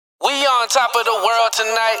on top of the world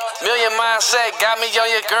tonight. Million mindset got me on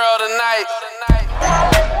your girl tonight.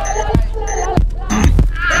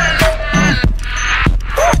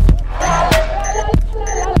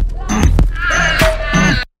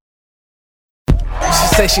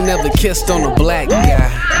 She say she never kissed on a black guy,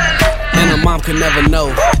 and her mom could never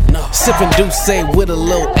know. Sipping Douce with a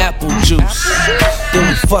little apple juice. Then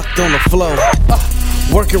we fucked on the floor.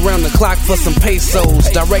 Work around the clock for some pesos.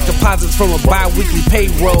 Direct deposits from a bi-weekly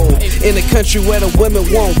payroll. In a country where the women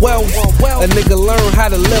want wealth, a nigga learn how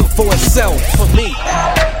to live for itself.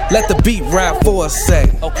 Let the beat ride for a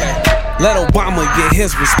sec. Let Obama get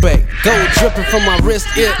his respect. Gold dripping from my wrist,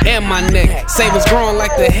 ear, and my neck. Savings growing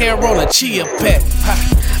like the hair on a chia pet.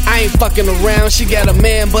 I ain't fucking around, she got a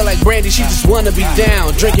man, but like Brandy, she just wanna be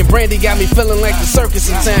down. Drinking brandy got me feeling like the circus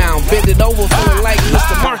in town. Bend it over, feeling like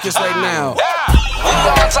Mr. Marcus right now. We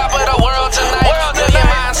on top of the world tonight. Million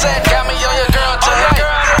mindset got me on your girl tonight.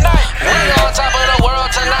 We on top of the world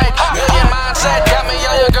tonight. Million mindset got me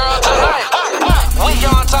on your girl tonight. We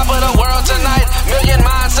on top of the world tonight. Million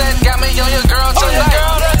mindset got me on your girl tonight.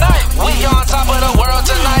 We on top of the world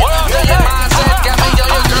tonight. Million mindset got me on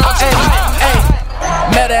your girl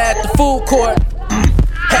tonight. Met her at the food court.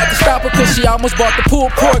 Had to stop her cause she almost bought the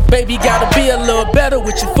pulled pork. Baby, gotta be a little better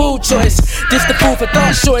with your food choice. This the food for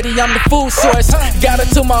thought, shorty, I'm the food source. Got her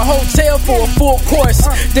to my hotel for a full course.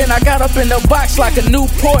 Then I got up in the box like a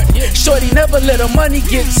Newport. Shorty never let her money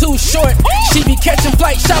get too short. She be catching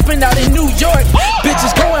flight shopping out in New York.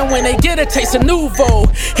 Bitches going when they get a taste of Nouveau.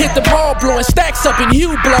 Hit the ball blowing stacks up in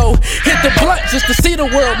Hublot. Hit the blunt just to see the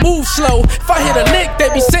world move slow. If I hit a lick, they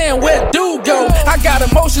be saying where do go. I got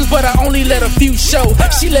emotions but I only let a few show.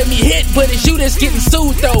 She let me hit, but it's you that's getting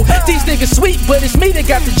sued though. These niggas sweet, but it's me that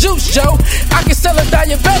got the juice, Joe. I can sell a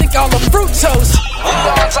diabetic all the fructose. We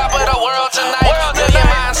on top of the world tonight. Million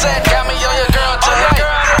mindset got me on your girl tonight.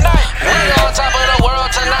 We on top of the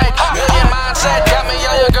world tonight. Million mindset got me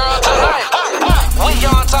on your girl tonight. We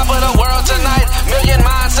on top of the world tonight. Million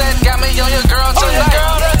mindset got me on your girl tonight.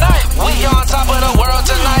 We on top of the world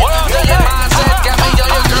tonight. Million mindset got me on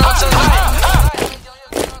your girl tonight.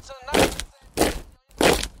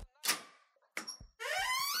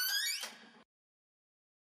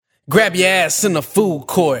 Grab your ass in the food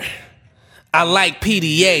court. I like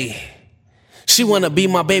PDA. She wanna be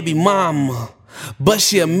my baby mama, but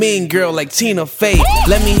she a mean girl like Tina Fey.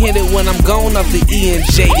 Let me hit it when I'm gone off the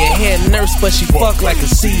E&J. Your head nurse, but she fuck like a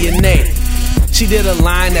CNA. She did a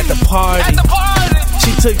line at the party.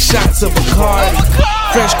 She took shots of Bacardi.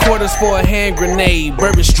 French quarters for a hand grenade.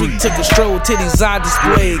 Bourbon Street took a stroll, titties I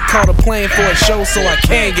displayed. Caught a plane for a show so I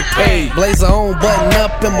can get paid. Blazer on, button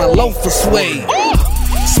up, and my loafer suede.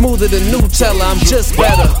 Smoother than Nutella, I'm just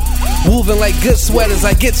better. Moving like good sweaters,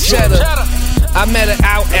 I get cheddar. I met her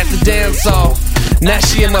out at the dance off. Now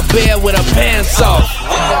she in my bed with her pants off. We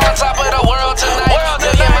on top of the world tonight.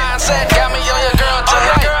 Million mindset got